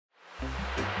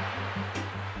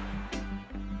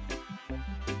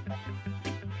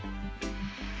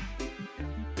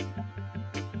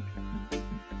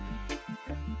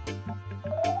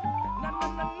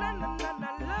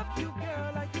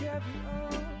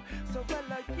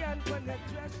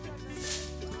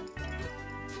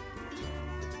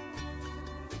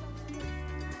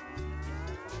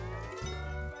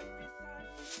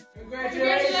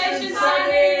Congratulations,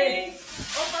 Shinning!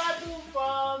 FAHU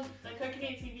from the Cooking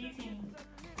and TV team.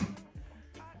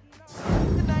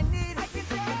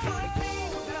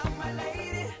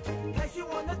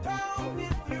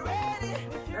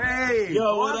 Hey!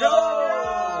 Yo, what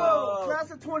up?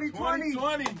 Class of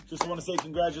 2020! Just want to say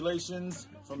congratulations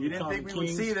from You the didn't think we would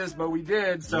Kings. see this, but we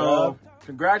did, so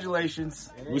congratulations.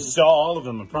 We saw all of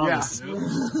them, I promise. Yeah.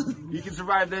 You can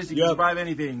survive this, you can survive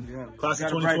anything. Yeah. Class of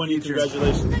 2020,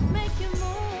 congratulations.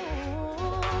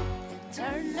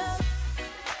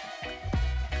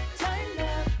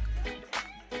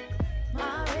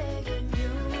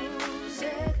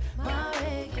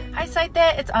 Hi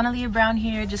Saite, it's Analia Brown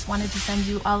here. Just wanted to send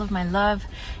you all of my love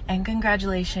and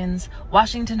congratulations.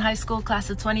 Washington High School class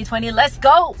of 2020, let's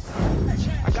go!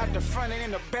 I got the front and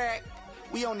in the back.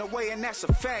 We on the way and that's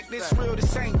a fact. This real,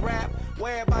 this ain't rap.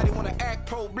 Where everybody wanna act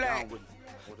pro-black.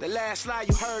 The last lie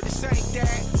you heard, this ain't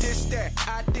that, this that,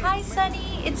 I did. Hi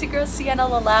Sunny, it's your girl Sienna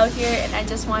Lalau here, and I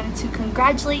just wanted to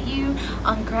congratulate you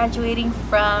on graduating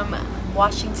from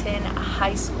Washington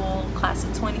High School class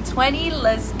of 2020.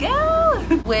 Let's go!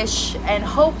 Wish and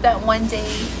hope that one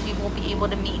day we will be able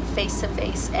to meet face to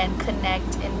face and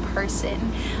connect in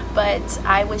person. But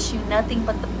I wish you nothing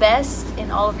but the best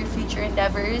in all of your future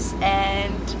endeavors,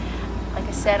 and like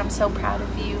I said, I'm so proud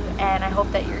of you, and I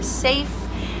hope that you're safe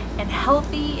and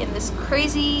healthy in this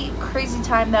crazy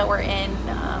time that we're in,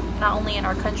 not only in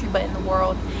our country but in the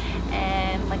world.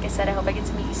 And like I said, I hope I get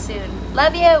to meet you soon.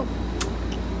 Love you!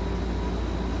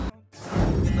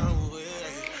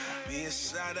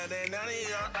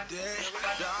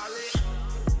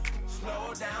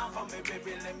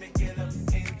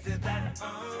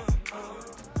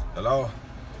 Hello,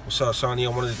 what's up, Sonny? I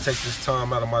wanted to take this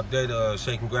time out of my day to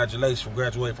say congratulations for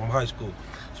graduating from high school.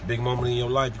 It's a big moment in your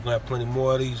life. You're gonna have plenty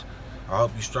more of these. I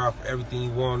hope you strive for everything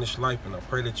you want in this life, and I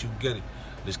pray that you get it.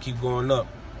 Just keep going up.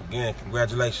 Again,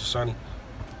 congratulations, Sonny.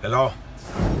 Hello.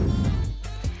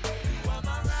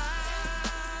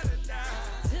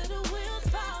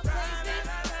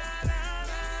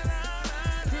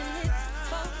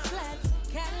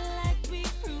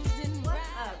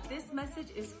 This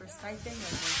message is for Saite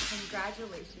Helu.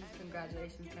 Congratulations,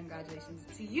 congratulations, congratulations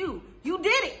to you. You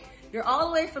did it. You're all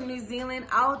the way from New Zealand.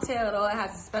 Aotearoa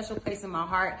has a special place in my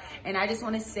heart, and I just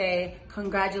want to say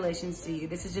congratulations to you.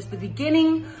 This is just the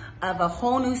beginning of a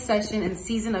whole new session and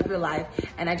season of your life,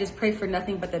 and I just pray for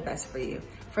nothing but the best for you.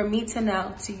 From me to now,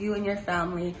 to you and your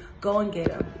family, go and get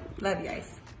them. Love you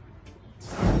guys.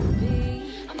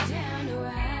 I'm down to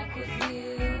rock with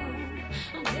you.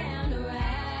 I'm down to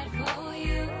ride for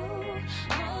you.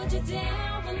 Hold you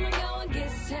down when the going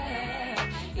gets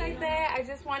tough. Like that, I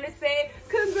just want to say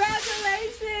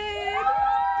congratulations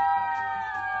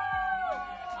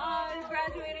on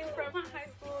graduating from high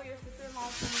school. Your sister-in-law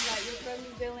told me that you're from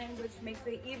New Zealand, which makes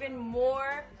it even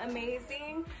more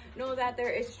amazing. Know that there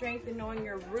is strength in knowing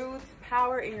your roots,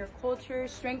 power in your culture,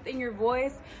 strength in your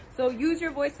voice. So use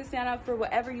your voice to stand up for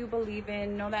whatever you believe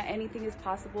in. Know that anything is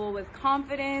possible with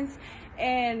confidence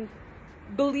and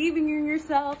believing in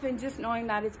yourself, and just knowing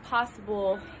that it's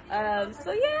possible.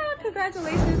 So yeah,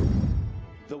 congratulations.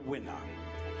 The winner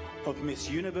of Miss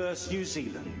Universe New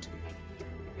Zealand,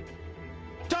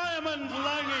 Diamond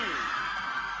Lahi.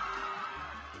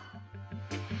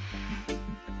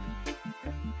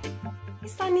 Hey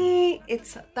Sunny,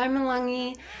 it's Diamond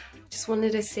Lahi. Just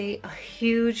wanted to say a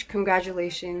huge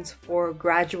congratulations for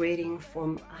graduating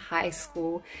from high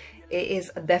school. It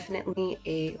is definitely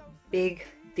a big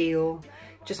deal.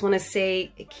 Just want to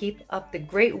say keep up the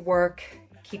great work,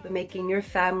 keep making your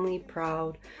family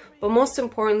proud, but most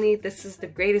importantly, this is the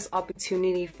greatest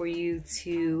opportunity for you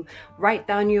to write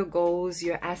down your goals,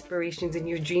 your aspirations, and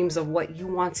your dreams of what you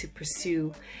want to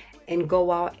pursue, and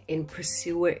go out and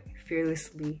pursue it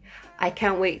fearlessly. I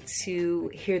can't wait to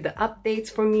hear the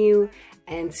updates from you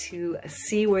and to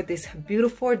see where this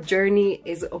beautiful journey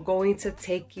is going to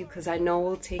take you, because I know it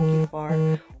will take you far.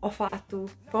 FAHU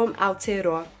from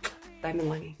Aotearoa,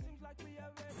 Diamond Lahi.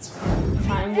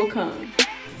 Time will come.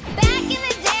 Back in the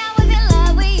day, I was in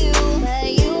love with you, but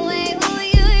you ain't who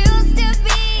you used to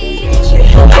be.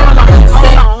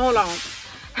 Hold on.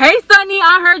 Hey, Sunny,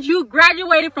 I heard you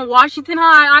graduated from Washington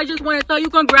High. I just want to tell you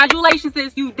congratulations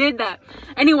since you did that.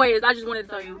 Anyways, I just wanted to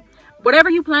tell you. whatever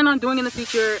you plan on doing in the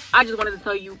future, I just wanted to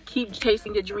tell you, keep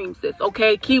chasing your dreams, sis,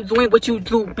 okay? Keep doing what you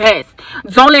do best.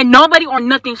 Don't let nobody or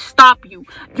nothing stop you.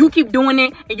 You keep doing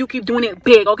it, and you keep doing it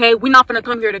big, okay? We're not gonna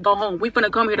come here to go home. We're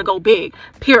gonna come here to go big,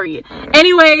 period.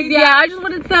 Anyways, yeah, I just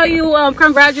wanted to tell you,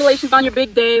 congratulations on your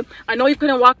big day. I know you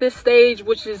couldn't walk this stage,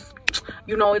 which is,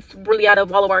 you know, it's really out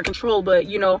of all of our control, but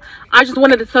you know, I just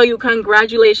wanted to tell you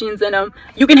congratulations. And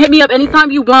you can hit me up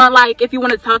anytime you want, like if you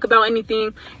want to talk about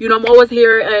anything, you know, I'm always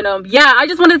here. And yeah, I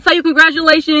just wanted to tell you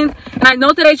congratulations, and I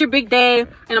know today's your big day, and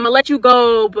I'm gonna let you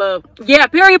go, but yeah,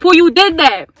 period, Pooh, you did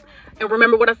that. And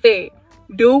remember what I said,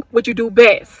 do what you do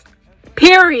best,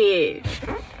 period.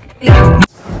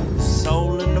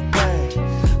 Soul in the bag,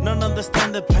 none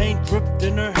understand the pain gripped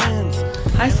in her hands.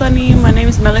 Hi Sunny, my name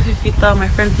is Malo. My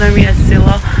friends know me as SIL.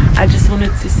 I just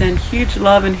wanted to send huge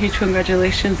love and huge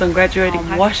congratulations on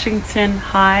graduating Washington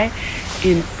High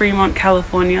in Fremont,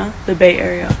 California, the Bay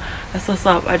Area. That's what's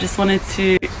up. I just wanted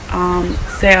to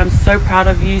say I'm so proud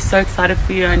of you, so excited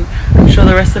for you, and I'm sure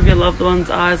the rest of your loved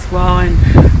ones are as well. And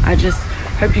I just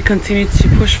hope you continue to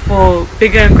push for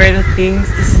bigger and greater things.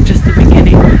 This is just the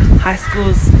beginning. High school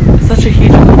is such a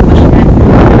huge accomplishment,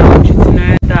 and I want you to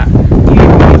know that you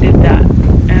really did that,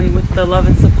 and with the love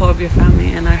and support of your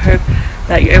family. And I hope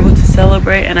that you're able to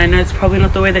celebrate, and I know it's probably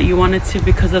not the way that you wanted to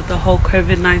because of the whole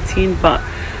COVID-19, but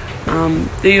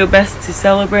do your best to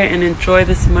celebrate and enjoy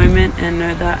this moment, and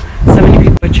know that so many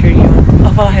people are cheering you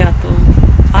on.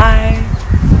 FAHU. Bye.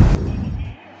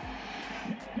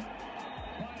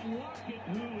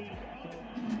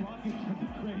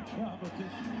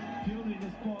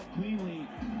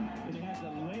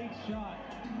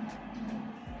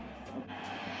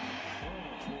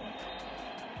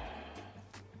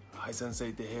 Hi SIL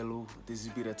SAITE HELU, this is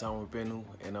Beautiful,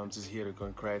 and I'm just here to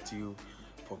congratulate you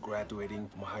for graduating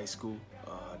from high school.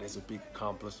 That's a big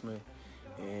accomplishment,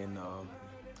 and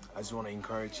I just want to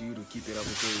encourage you to keep it up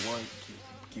with your work,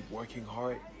 keep working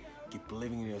hard, keep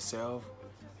believing in yourself,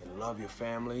 and love your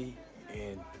family,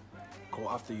 and go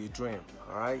after your dream,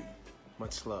 alright?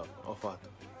 Much love. Ofato.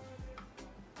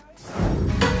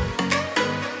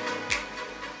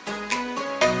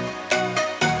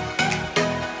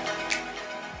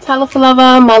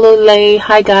 Talafalava, Malo, Lahi.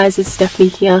 Hi guys, it's Stephanie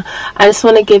here. I just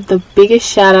want to give the biggest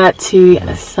shout out to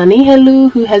SIL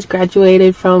HELU, who has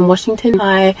graduated from Washington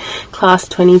High class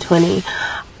 2020.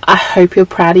 I hope you're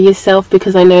proud of yourself,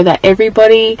 because I know that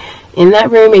everybody in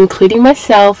that room, including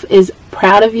myself, is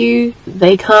proud of you.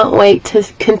 They can't wait to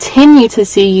continue to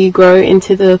see you grow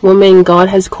into the woman God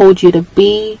has called you to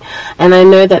be, and I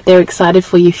know that they're excited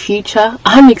for your future.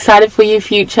 I'm excited for your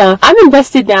future. I'm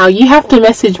invested now. You have to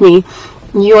message me.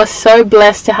 You are so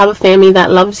blessed to have a family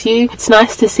that loves you. It's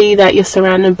nice to see that you're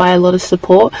surrounded by a lot of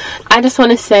support. I just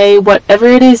want to say, whatever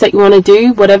it is that you want to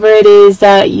do, whatever it is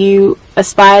that you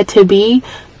aspire to be,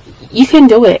 you can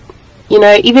do it. You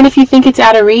know, even if you think it's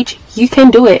out of reach, you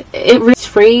can do it. It's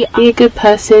free. Be a good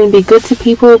person, be good to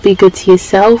people, be good to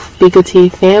yourself, be good to your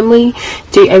family.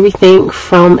 Do everything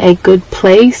from a good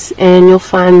place, and you'll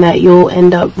find that you'll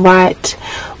end up right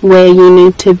where you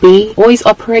need to be. Always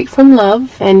operate from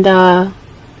love, and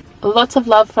lots of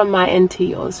love from my end to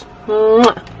yours.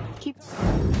 Mwah.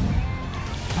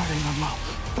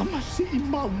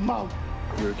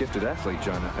 You're a gifted athlete,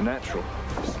 Jonah, a natural.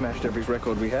 Smashed every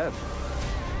record we have.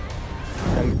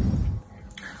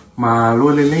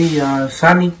 Malo,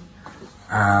 Sunny.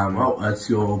 Well, it's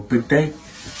your big day.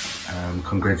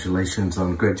 Congratulations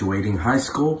on graduating high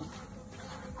school.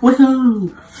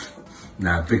 Woohoo!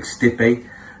 Nah, big step, eh?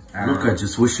 Look, I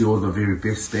just wish you all the very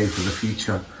best day for the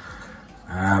future.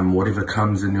 Whatever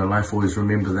comes in your life, always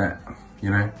remember that, you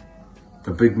know,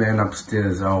 the big man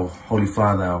upstairs, our Holy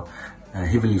Father, our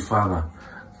Heavenly Father,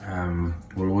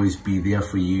 will always be there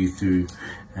for you through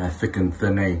thick and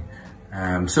thin, eh?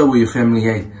 So will your family,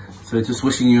 eh? So just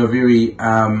wishing you a very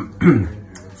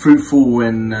fruitful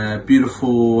and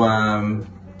beautiful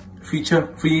future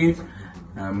for you.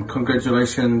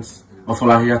 Congratulations.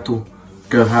 Ofalahiatu.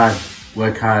 Go hard,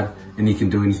 work hard, and you can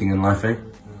do anything in life, eh?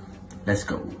 Let's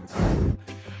go.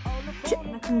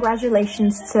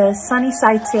 Congratulations to SIL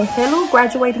SAITE HELU,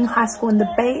 graduating high school in the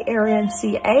Bay Area and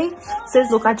CA. Says,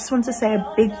 look, I just want to say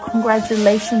a big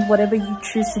congratulations, whatever you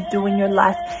choose to do in your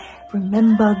life.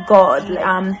 Remember God.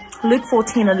 Luke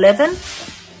 14:11.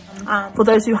 For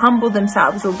those who humble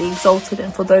themselves will be exalted,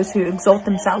 and for those who exalt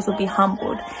themselves will be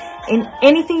humbled. In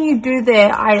anything you do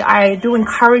there, I do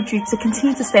encourage you to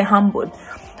continue to stay humbled.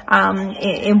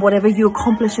 in whatever you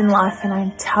accomplish in life. And I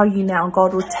tell you now,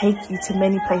 God will take you to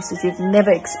many places you've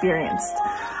never experienced.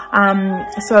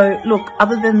 So look,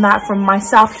 other than that, from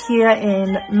myself here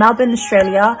in Melbourne,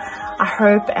 Australia, I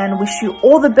hope and wish you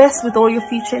all the best with all your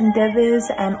future endeavors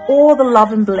and all the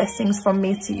love and blessings from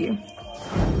me to you.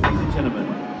 Ladies and gentlemen,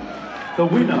 the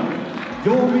winner,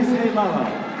 your Miss Malo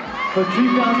for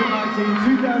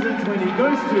 2019-2020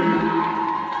 goes to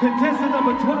contestant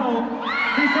number 12,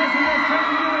 Miss SIL's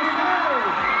Champion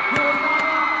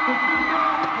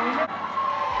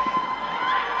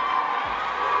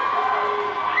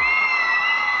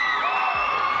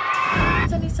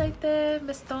Sunny Saite,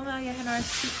 Miss Tonga Yahanar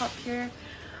Speak here.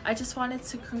 I just wanted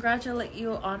to congratulate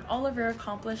you on all of your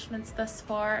accomplishments thus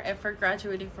far and for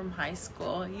graduating from high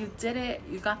school. You did it.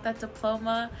 You got that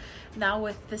diploma. Now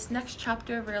with this next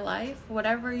chapter of your life,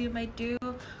 whatever you may do,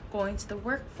 going to the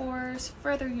workforce,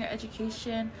 furthering your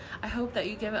education, I hope that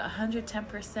you give it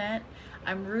 110%.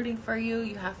 I'm rooting for you.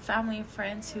 You have family and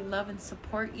friends who love and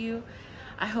support you.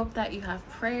 I hope that you have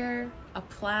prayer, a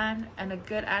plan, and a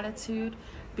good attitude,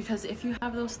 because if you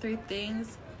have those three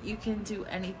things, you can do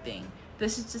anything.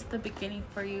 This is just the beginning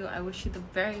for you. I wish you the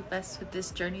very best with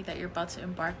this journey that you're about to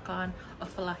embark on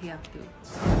of Lahi.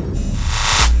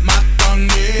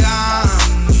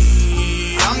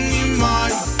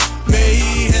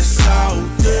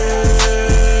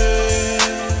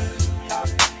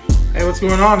 Hey, what's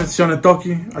going on? It's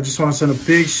Shonetoki. I just want to send a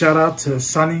big shout out to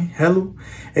SIL HELU,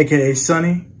 aka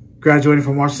Sunny, graduating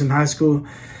from Washington High School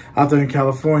out there in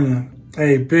California.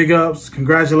 Hey, big ups,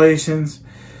 congratulations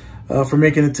for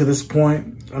making it to this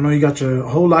point. I know you got your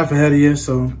whole life ahead of you,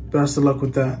 so best of luck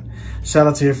with that. Shout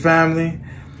out to your family,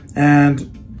 and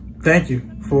thank you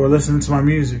for listening to my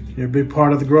music. You're a big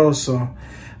part of the growth, so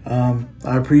I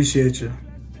appreciate you.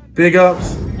 Big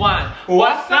ups.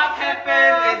 What's up,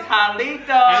 Peppers? It's Halito.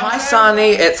 Hi,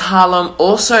 Sani. It's Harlem,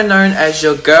 also known as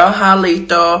your girl,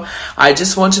 Halito. I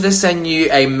just wanted to send you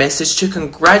a message to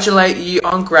congratulate you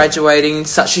on graduating.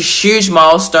 Such a huge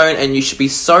milestone, and you should be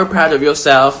so proud of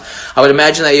yourself. I would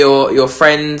imagine that your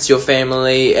friends, your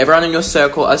family, everyone in your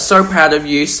circle are so proud of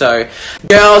you. So,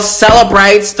 girls,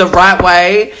 celebrate the right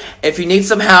way. If you need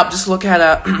some help, just look at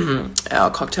our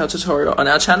cocktail tutorial on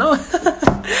our channel.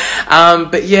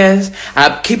 But yes,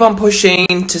 keep on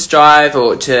pushing to strive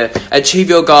or to achieve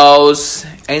your goals.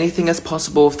 Anything is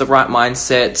possible with the right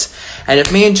mindset. And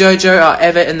if me and Jojo are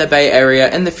ever in the Bay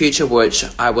Area in the future, which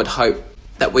I would hope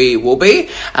that we will be,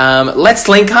 let's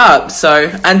link up.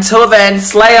 So until then,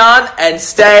 slay on and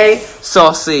stay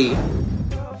saucy.